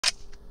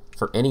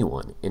for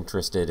anyone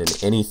interested in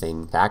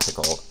anything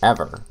tactical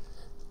ever,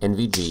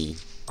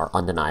 NVG are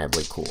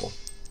undeniably cool.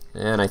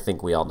 And I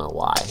think we all know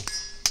why.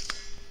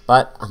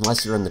 But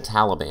unless you're in the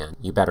Taliban,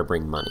 you better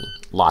bring money.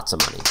 Lots of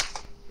money.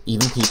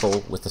 Even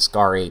people with a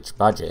Scar H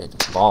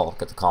budget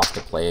balk at the cost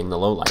of playing the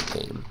low-light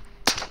game.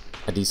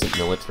 A decent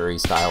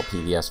military-style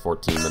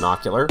PVS-14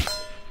 binocular,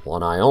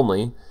 one eye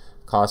only,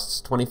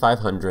 costs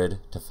 $2,500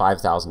 to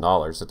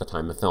 $5,000 at the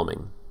time of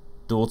filming.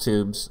 Dual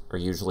tubes are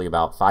usually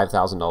about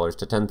 $5,000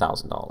 to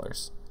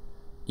 $10,000.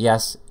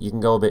 Yes, you can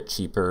go a bit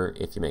cheaper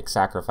if you make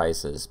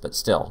sacrifices, but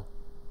still,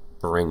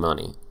 bring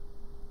money.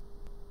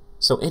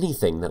 So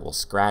anything that will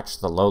scratch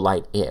the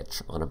low-light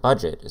itch on a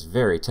budget is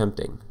very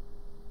tempting.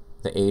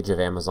 The age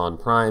of Amazon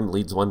Prime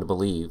leads one to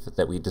believe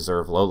that we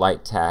deserve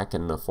low-light tech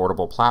and an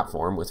affordable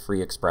platform with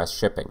free express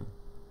shipping.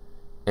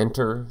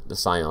 Enter the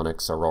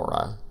Sionyx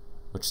Aurora,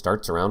 which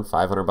starts around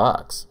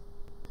 $500.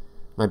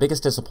 My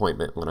biggest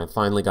disappointment when I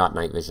finally got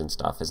night vision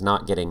stuff is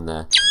not getting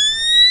the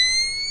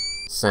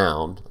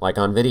sound like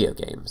on video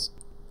games.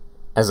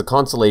 As a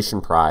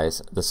consolation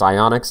prize, the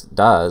Sionyx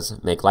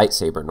does make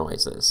lightsaber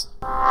noises.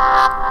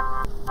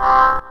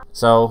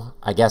 So,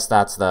 I guess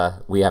that's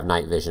the we have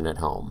night vision at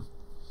home.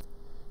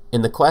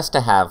 In the quest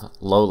to have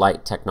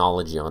low-light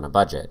technology on a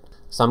budget,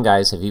 some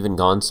guys have even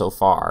gone so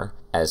far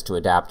as to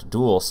adapt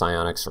dual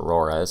Sionyx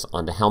Auroras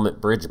onto helmet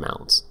bridge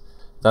mounts,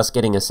 thus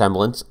getting a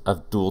semblance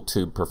of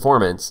dual-tube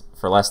performance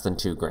for less than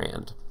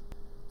 $2,000.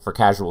 For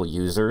casual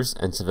users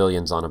and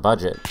civilians on a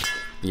budget,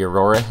 the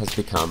Aurora has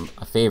become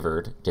a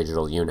favored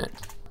digital unit.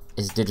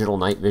 Is digital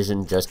night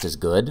vision just as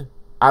good?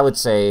 I would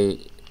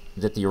say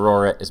that the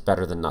Aurora is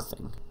better than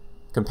nothing.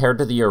 Compared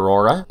to the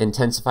Aurora,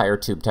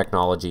 intensifier tube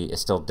technology is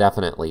still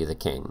definitely the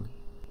king.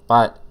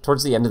 But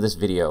towards the end of this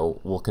video,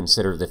 we'll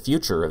consider the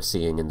future of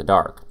seeing in the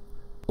dark.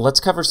 Let's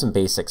cover some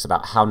basics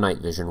about how night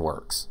vision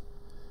works.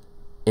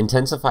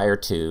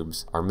 Intensifier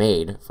tubes are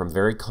made from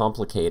very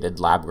complicated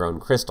lab-grown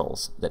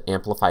crystals that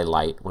amplify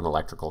light when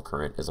electrical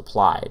current is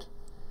applied.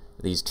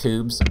 These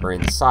tubes are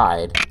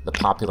inside the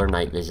popular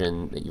night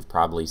vision that you've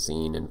probably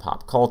seen in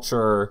pop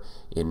culture,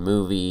 in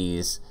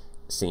movies,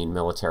 seen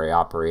military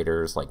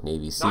operators like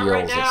Navy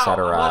SEALs,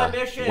 etc.,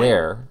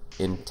 wear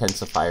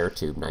intensifier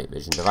tube night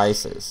vision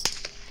devices.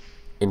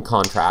 In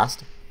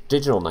contrast,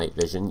 digital night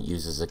vision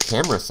uses a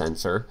camera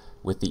sensor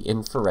with the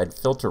infrared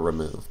filter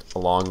removed,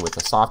 along with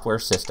a software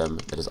system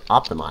that is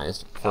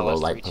optimized for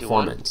low-light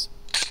performance.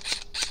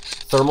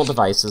 Thermal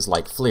devices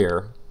like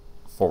FLIR,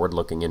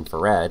 forward-looking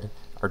infrared,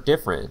 are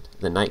different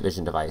than night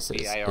vision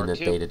devices in that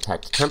they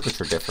detect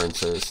temperature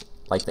differences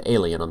like the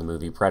alien on the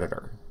movie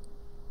Predator.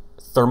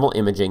 Thermal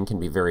imaging can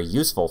be very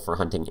useful for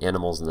hunting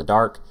animals in the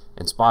dark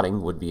and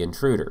spotting would-be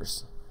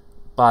intruders.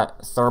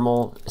 But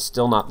thermal is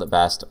still not the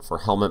best for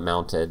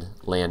helmet-mounted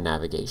land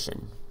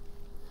navigation.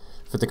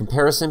 For the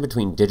comparison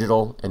between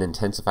digital and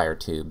intensifier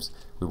tubes,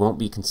 we won't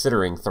be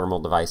considering thermal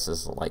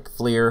devices like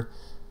FLIR.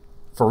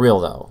 For real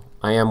though,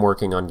 I am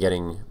working on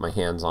getting my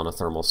hands on a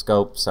thermal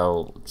scope,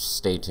 so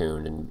stay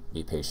tuned and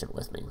be patient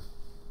with me.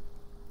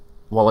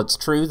 While it's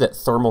true that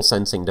thermal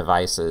sensing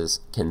devices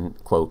can,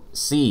 quote,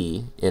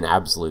 see in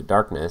absolute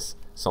darkness,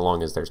 so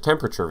long as there's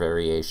temperature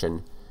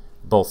variation,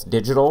 both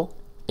digital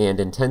and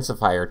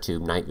intensifier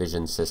tube night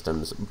vision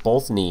systems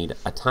both need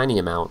a tiny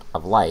amount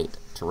of light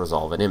to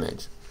resolve an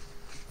image.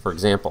 For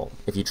example,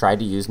 if you tried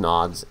to use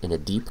nods in a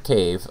deep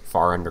cave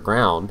far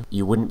underground,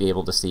 you wouldn't be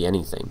able to see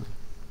anything.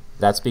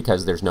 That's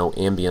because there's no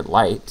ambient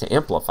light to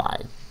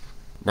amplify.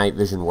 Night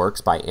vision works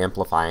by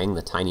amplifying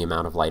the tiny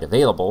amount of light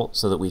available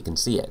so that we can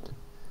see it.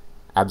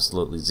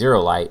 Absolutely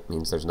zero light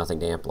means there's nothing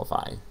to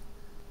amplify.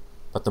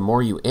 But the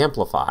more you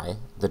amplify,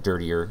 the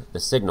dirtier the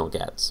signal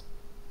gets.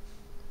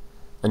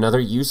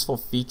 Another useful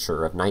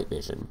feature of night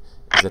vision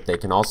is that they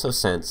can also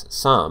sense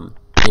some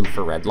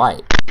infrared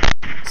light.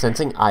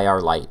 Sensing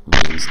IR light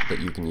means that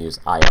you can use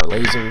IR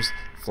lasers,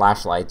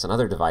 flashlights, and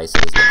other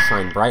devices that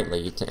shine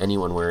brightly to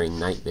anyone wearing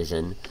night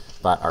vision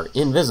but are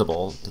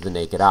invisible to the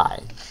naked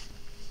eye.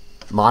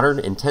 Modern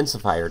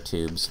intensifier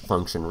tubes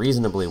function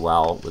reasonably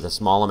well with a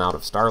small amount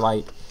of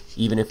starlight,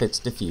 even if it's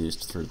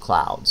diffused through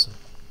clouds.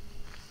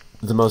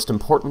 The most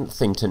important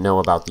thing to know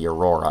about the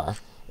Aurora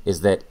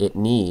is that it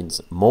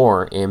needs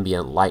more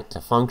ambient light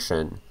to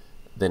function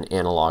than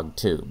analog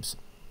tubes.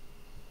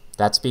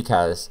 That's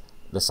because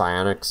the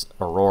Sionyx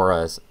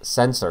Aurora's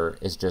sensor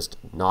is just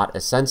not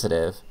as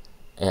sensitive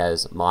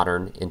as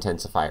modern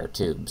intensifier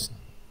tubes.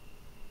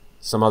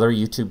 Some other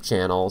YouTube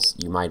channels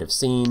you might have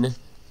seen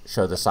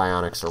show the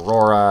Sionyx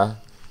Aurora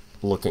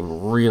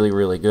looking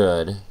really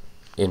good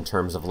in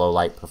terms of low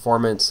light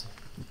performance,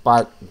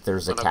 but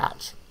there's a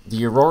catch.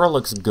 The Aurora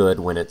looks good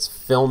when it's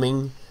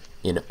filming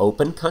in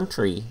open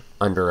country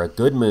under a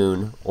good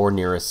moon or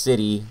near a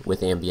city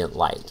with ambient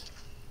light.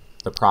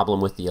 The problem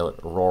with the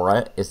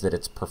Aurora is that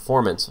its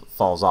performance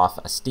falls off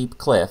a steep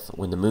cliff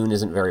when the moon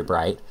isn't very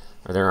bright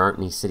or there aren't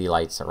any city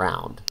lights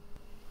around.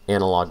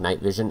 Analog night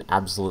vision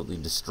absolutely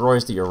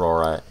destroys the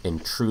Aurora in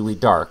truly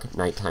dark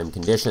nighttime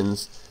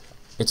conditions.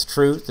 It's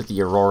true that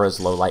the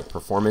Aurora's low light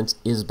performance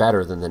is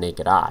better than the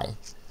naked eye,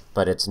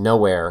 but it's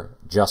nowhere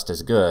just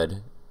as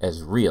good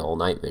as real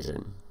night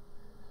vision.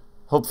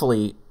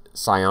 Hopefully,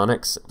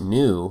 Sionyx's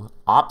new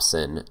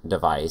Opsin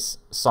device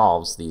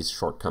solves these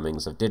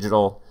shortcomings of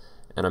digital,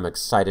 and I'm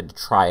excited to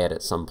try it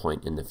at some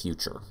point in the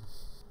future.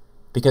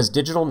 Because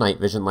digital night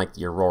vision like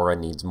the Aurora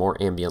needs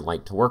more ambient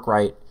light to work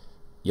right,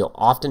 you'll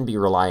often be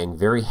relying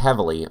very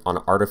heavily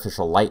on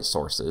artificial light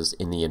sources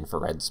in the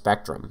infrared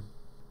spectrum.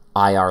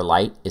 IR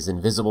light is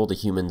invisible to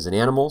humans and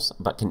animals,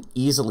 but can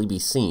easily be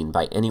seen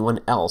by anyone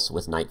else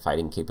with night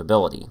fighting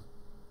capability.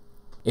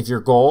 If your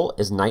goal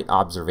is night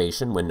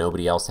observation when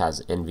nobody else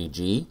has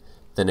NVG,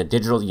 then a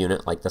digital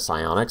unit like the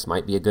Sionyx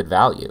might be a good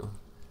value.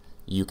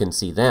 You can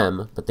see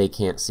them, but they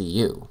can't see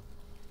you.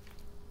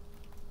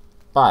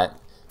 But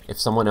if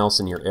someone else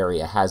in your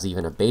area has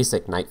even a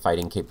basic night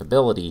fighting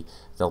capability,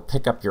 they'll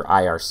pick up your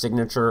IR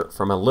signature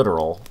from a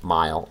literal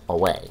mile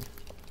away.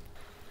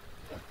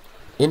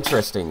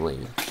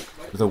 Interestingly,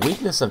 the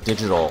weakness of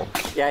digital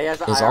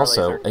is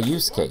also a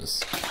use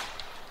case.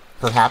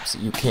 Perhaps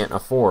you can't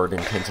afford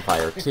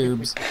intensifier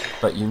tubes,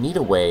 but you need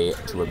a way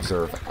to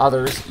observe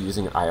others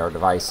using IR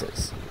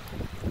devices.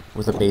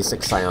 With a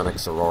basic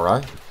Sionyx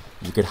Aurora,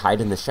 you could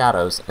hide in the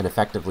shadows and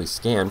effectively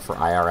scan for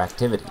IR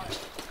activity.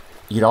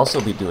 You'd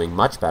also be doing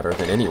much better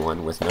than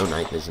anyone with no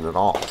night vision at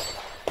all.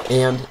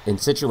 And in a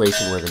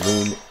situation where the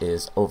moon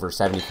is over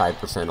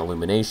 75%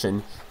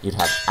 illumination, you'd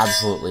have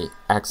absolutely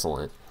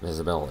excellent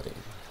visibility.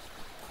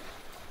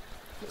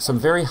 Some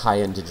very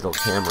high-end digital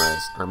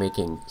cameras are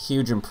making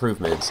huge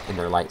improvements in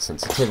their light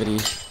sensitivity,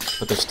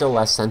 but they're still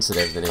less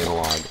sensitive than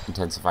analog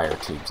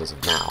intensifier tubes as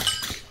of now.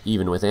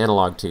 Even with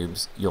analog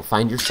tubes, you'll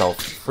find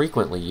yourself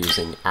frequently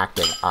using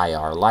active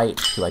IR light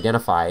to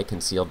identify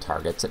concealed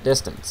targets at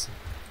distance.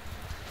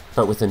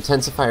 But with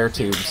intensifier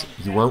tubes,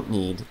 you won't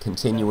need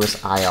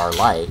continuous IR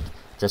light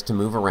just to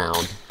move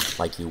around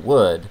like you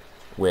would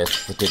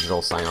with the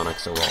digital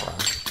Sionyx Aurora.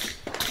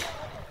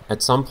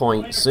 At some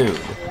point soon,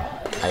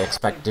 I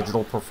expect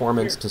digital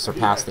performance to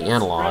surpass the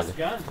analog,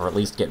 or at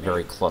least get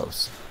very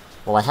close.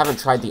 While I haven't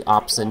tried the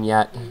Opsin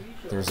yet,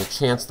 there's a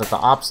chance that the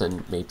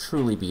Opsin may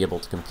truly be able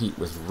to compete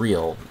with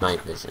real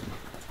night vision.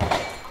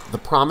 The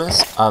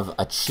promise of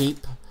a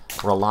cheap,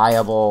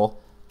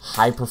 reliable,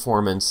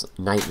 high-performance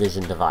night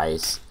vision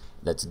device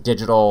that's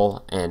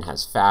digital and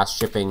has fast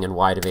shipping and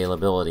wide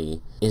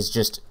availability is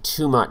just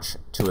too much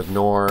to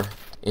ignore.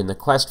 In the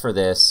quest for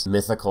this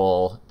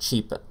mythical,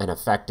 cheap and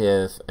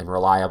effective and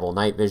reliable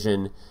night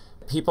vision,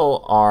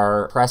 people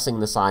are pressing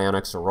the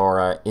Sionyx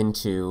Aurora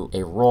into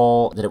a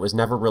role that it was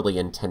never really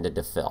intended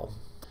to fill.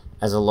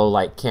 As a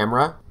low-light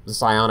camera, the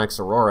Sionyx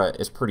Aurora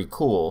is pretty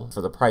cool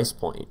for the price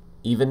point.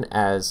 Even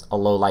as a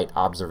low-light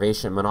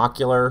observation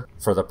monocular,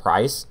 for the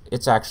price,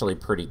 it's actually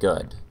pretty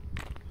good.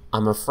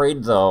 I'm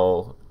afraid,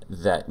 though,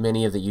 that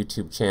many of the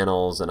YouTube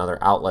channels and other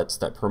outlets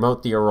that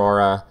promote the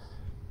Aurora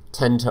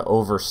tend to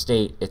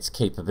overstate its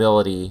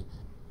capability,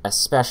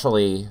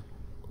 especially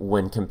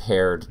when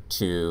compared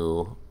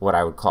to what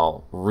I would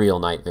call real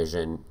night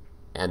vision,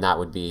 and that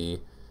would be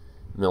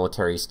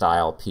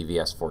military-style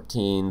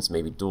PVS-14s,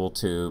 maybe dual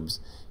tubes,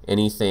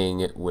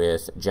 anything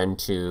with Gen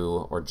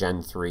 2 or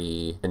Gen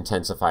 3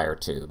 intensifier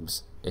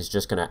tubes is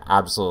just going to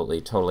absolutely,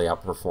 totally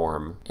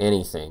outperform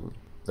anything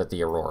that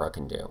the Aurora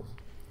can do.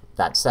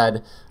 That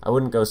said, I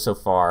wouldn't go so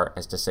far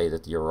as to say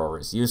that the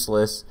Aurora is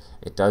useless.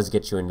 It does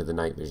get you into the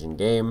night vision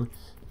game,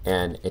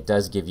 and it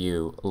does give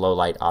you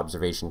low-light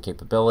observation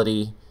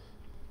capability.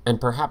 And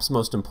perhaps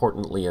most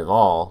importantly of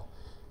all,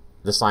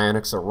 the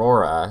Sionyx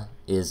Aurora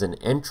is an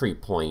entry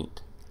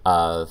point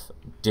of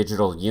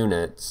digital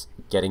units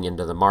getting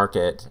into the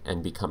market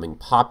and becoming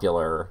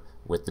popular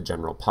with the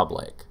general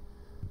public.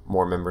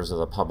 More members of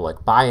the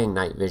public buying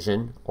night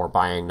vision or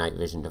buying night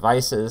vision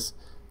devices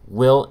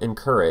will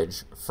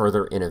encourage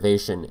further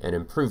innovation and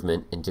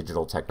improvement in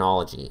digital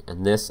technology,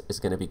 and this is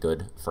going to be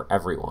good for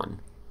everyone.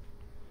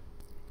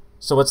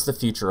 So what's the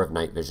future of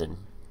night vision?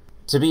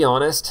 To be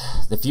honest,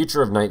 the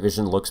future of night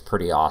vision looks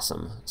pretty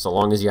awesome, so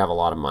long as you have a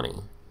lot of money.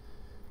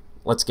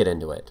 Let's get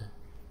into it.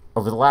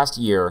 Over the last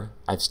year,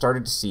 I've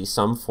started to see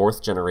some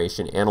 4th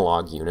generation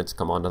analog units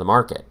come onto the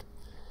market.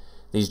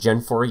 These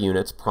Gen 4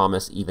 units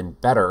promise even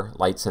better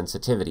light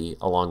sensitivity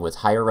along with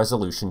higher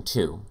resolution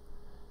too.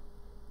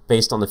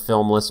 Based on the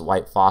filmless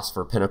white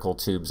phosphor pinnacle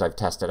tubes I've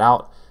tested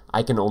out,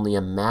 I can only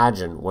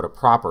imagine what a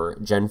proper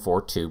Gen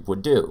 4 tube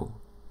would do.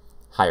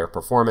 Higher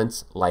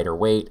performance, lighter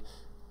weight,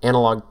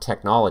 analog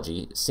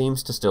technology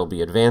seems to still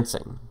be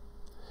advancing.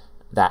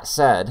 That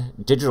said,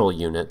 digital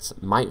units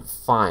might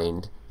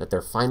find that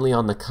they're finally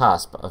on the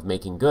cusp of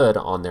making good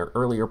on their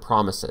earlier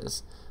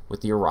promises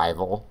with the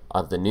arrival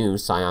of the new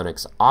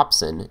Sionyx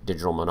Opsin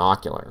digital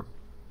monocular.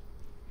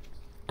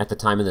 At the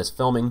time of this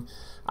filming,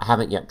 I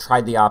haven't yet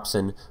tried the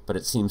Opsin, but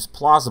it seems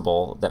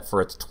plausible that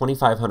for its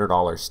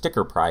 $2,500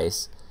 sticker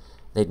price,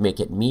 they'd make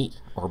it meet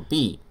or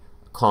beat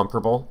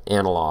comparable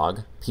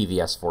analog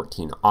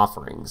PVS-14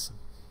 offerings.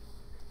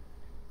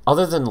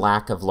 Other than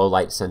lack of low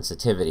light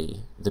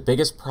sensitivity, the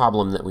biggest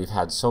problem that we've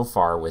had so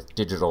far with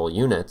digital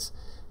units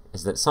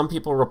is that some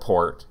people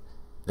report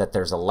that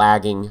there's a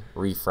lagging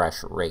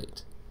refresh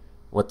rate.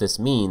 What this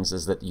means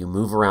is that you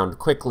move around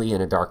quickly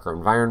in a darker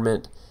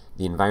environment.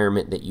 The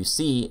environment that you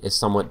see is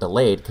somewhat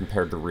delayed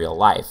compared to real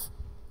life.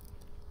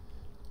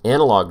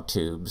 Analog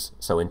tubes,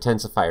 so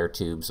intensifier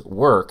tubes,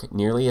 work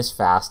nearly as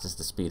fast as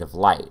the speed of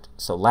light,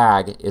 so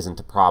lag isn't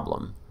a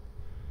problem.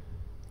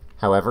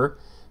 However,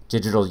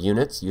 digital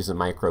units use a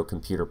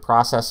microcomputer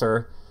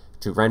processor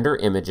to render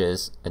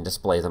images and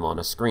display them on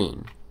a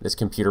screen. This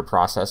computer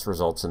process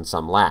results in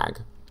some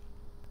lag.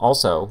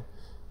 Also,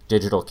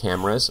 digital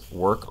cameras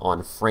work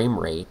on frame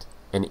rate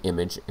and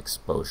image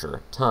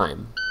exposure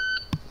time.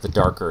 The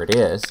darker it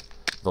is,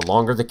 the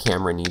longer the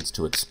camera needs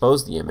to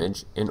expose the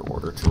image in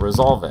order to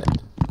resolve it.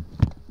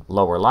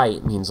 Lower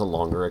light means a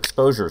longer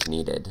exposure is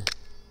needed.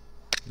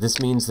 This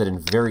means that in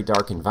very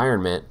dark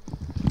environment,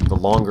 the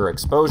longer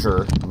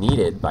exposure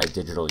needed by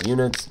digital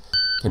units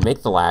can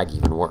make the lag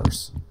even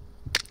worse.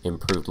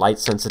 Improved light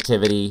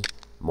sensitivity,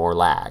 more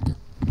lag.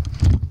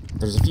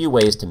 There's a few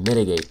ways to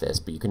mitigate this,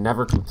 but you can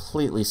never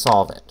completely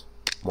solve it.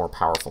 More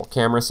powerful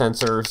camera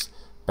sensors,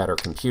 better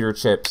computer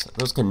chips,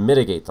 those can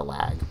mitigate the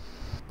lag,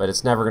 but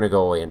it's never going to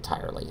go away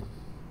entirely.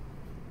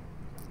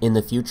 In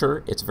the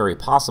future, it's very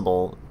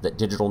possible that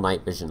digital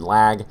night vision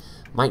lag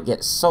might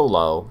get so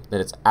low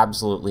that it's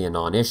absolutely a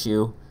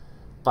non-issue,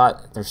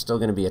 but there's still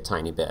going to be a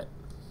tiny bit.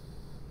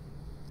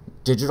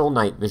 Digital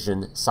night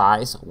vision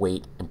size,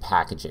 weight, and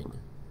packaging.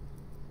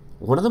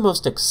 One of the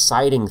most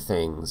exciting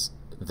things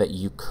that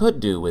you could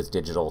do with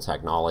digital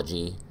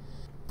technology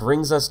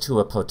brings us to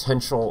a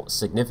potential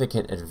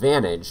significant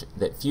advantage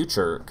that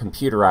future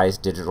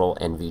computerized digital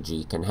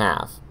NVG can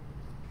have.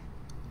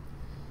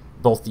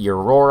 Both the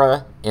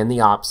Aurora and the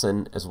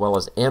Opsin, as well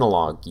as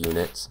analog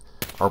units,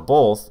 are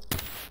both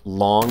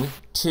long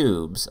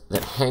tubes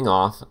that hang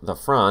off the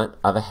front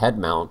of a head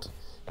mount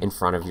in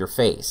front of your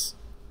face.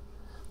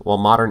 While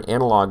modern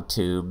analog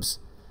tubes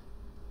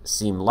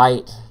seem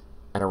light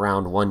at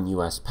around 1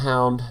 US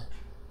pound,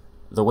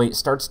 the weight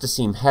starts to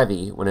seem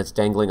heavy when it's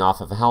dangling off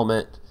of a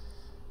helmet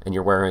and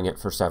you're wearing it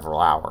for several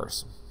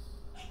hours.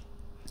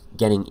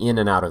 Getting in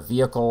and out of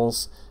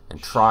vehicles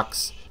and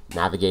trucks,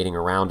 navigating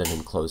around in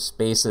enclosed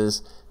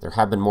spaces, there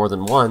have been more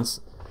than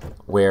once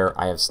where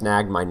I have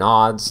snagged my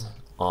nods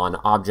on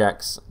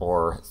objects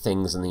or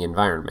things in the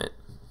environment.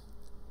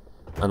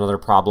 Another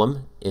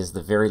problem is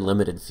the very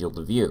limited field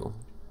of view.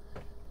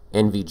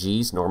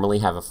 NVGs normally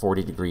have a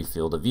 40-degree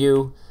field of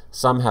view,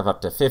 some have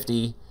up to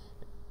 50.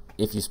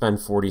 If you spend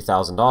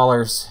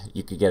 $40,000,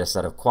 you could get a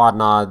set of quad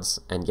nods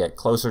and get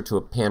closer to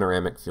a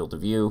panoramic field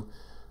of view.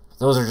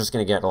 Those are just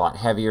going to get a lot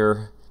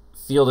heavier.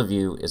 Field of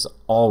view is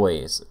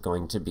always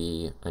going to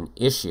be an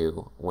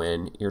issue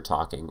when you're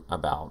talking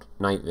about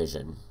night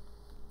vision.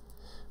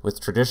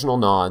 With traditional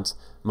nods,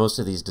 most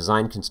of these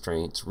design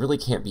constraints really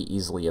can't be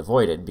easily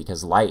avoided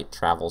because light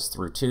travels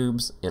through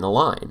tubes in a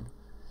line.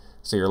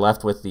 So you're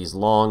left with these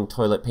long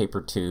toilet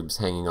paper tubes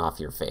hanging off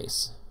your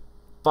face.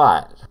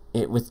 But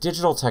with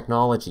digital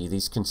technology,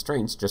 these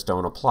constraints just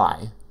don't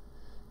apply.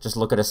 Just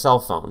look at a cell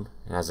phone.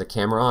 It has a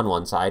camera on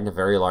one side and a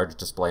very large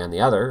display on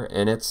the other,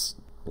 and it's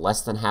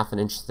less than half an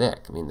inch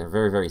thick. I mean, they're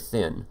very, very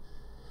thin.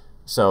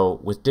 So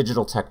with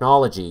digital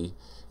technology,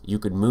 you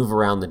could move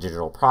around the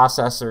digital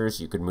processors,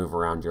 you could move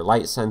around your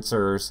light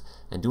sensors,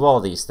 and do all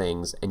these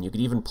things, and you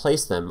could even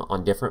place them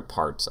on different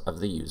parts of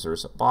the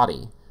user's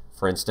body.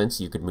 For instance,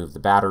 you could move the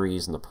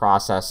batteries and the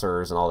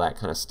processors and all that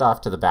kind of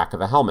stuff to the back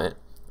of a helmet,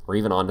 or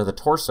even onto the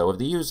torso of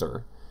the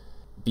user.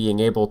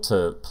 Being able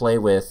to play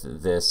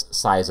with this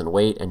size and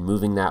weight and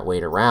moving that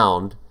weight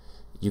around,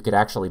 you could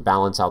actually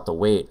balance out the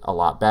weight a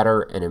lot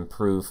better and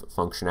improve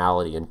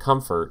functionality and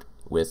comfort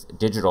with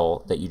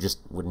digital that you just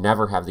would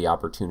never have the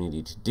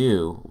opportunity to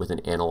do with an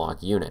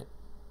analog unit.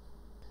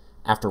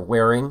 After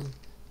wearing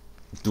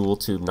dual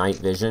tube night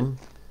vision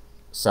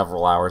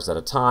several hours at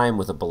a time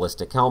with a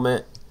ballistic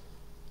helmet,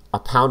 a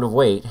pound of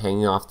weight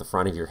hanging off the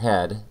front of your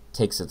head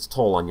takes its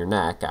toll on your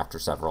neck after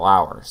several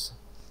hours.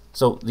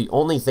 So the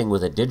only thing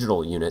with a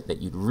digital unit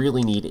that you'd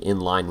really need in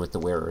line with the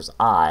wearer's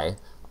eye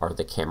are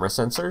the camera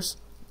sensors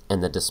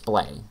and the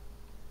display.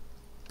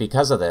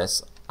 Because of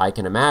this, I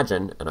can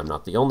imagine, and I'm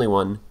not the only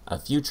one, a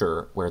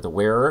future where the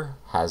wearer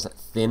has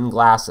thin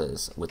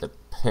glasses with a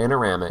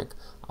panoramic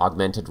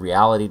augmented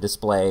reality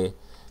display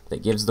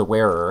that gives the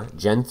wearer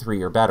Gen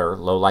 3 or better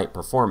low light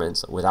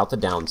performance without the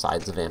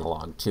downsides of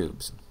analog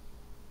tubes.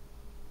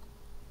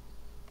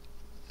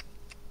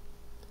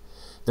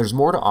 There's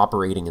more to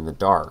operating in the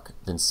dark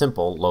than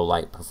simple low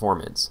light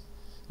performance,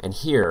 and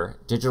here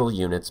digital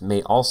units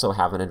may also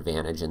have an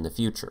advantage in the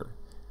future.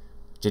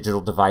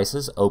 Digital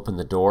devices open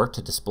the door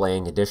to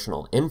displaying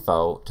additional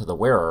info to the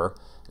wearer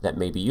that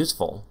may be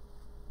useful.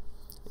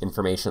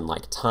 Information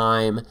like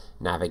time,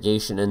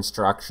 navigation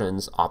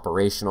instructions,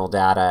 operational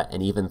data,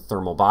 and even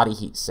thermal body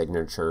heat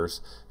signatures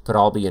could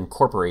all be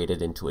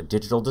incorporated into a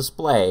digital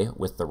display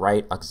with the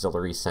right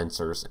auxiliary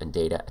sensors and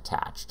data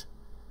attached.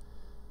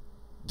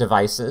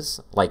 Devices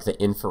like the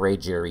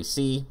infrared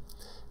JREC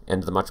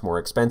and the much more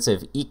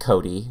expensive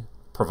eCody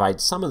provide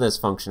some of this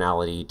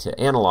functionality to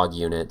analog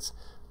units,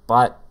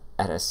 but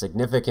at a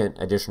significant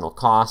additional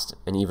cost,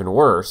 and even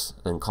worse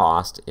than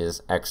cost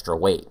is extra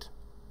weight.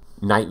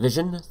 Night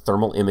vision,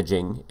 thermal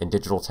imaging, and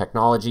digital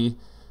technology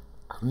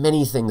are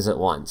many things at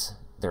once.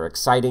 They're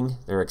exciting,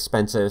 they're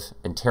expensive,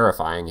 and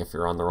terrifying if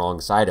you're on the wrong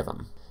side of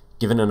them.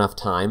 Given enough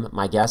time,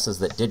 my guess is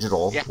that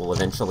digital will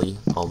eventually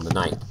own the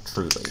night,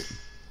 truly.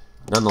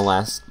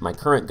 Nonetheless, my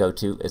current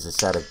go-to is a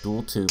set of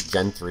dual-tube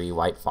Gen 3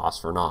 white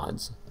phosphor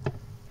nods.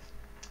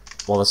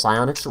 While the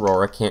Sionyx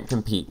Aurora can't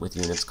compete with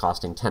units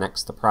costing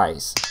 10x the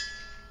price,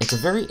 it's a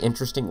very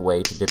interesting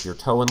way to dip your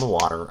toe in the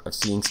water of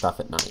seeing stuff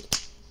at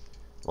night.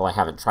 While I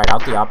haven't tried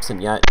out the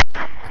Opsin yet,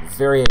 I'm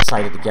very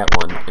excited to get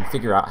one and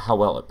figure out how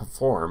well it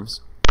performs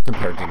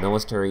compared to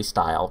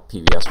military-style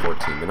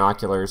PVS-14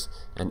 binoculars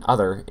and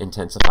other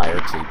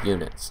intensifier tube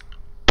units.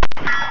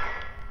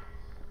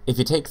 If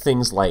you take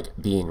things like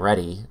being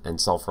ready and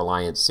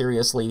self-reliance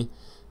seriously,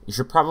 you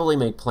should probably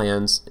make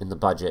plans in the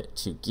budget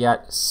to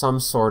get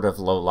some sort of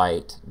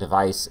low-light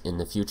device in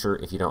the future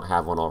if you don't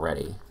have one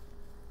already.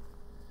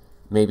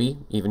 Maybe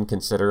even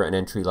consider an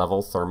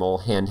entry-level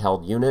thermal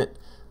handheld unit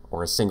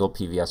or a single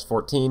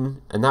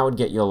PVS-14, and that would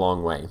get you a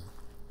long way.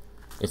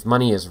 If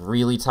money is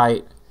really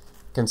tight,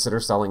 consider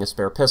selling a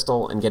spare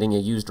pistol and getting a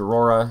used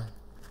Aurora.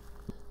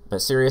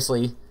 But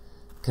seriously,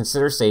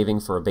 consider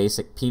saving for a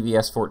basic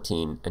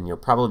PVS-14 and you'll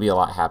probably be a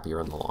lot happier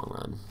in the long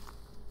run.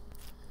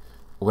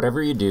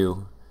 Whatever you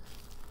do,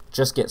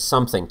 just get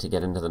something to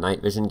get into the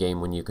night vision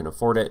game when you can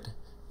afford it,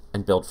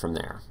 and build from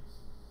there.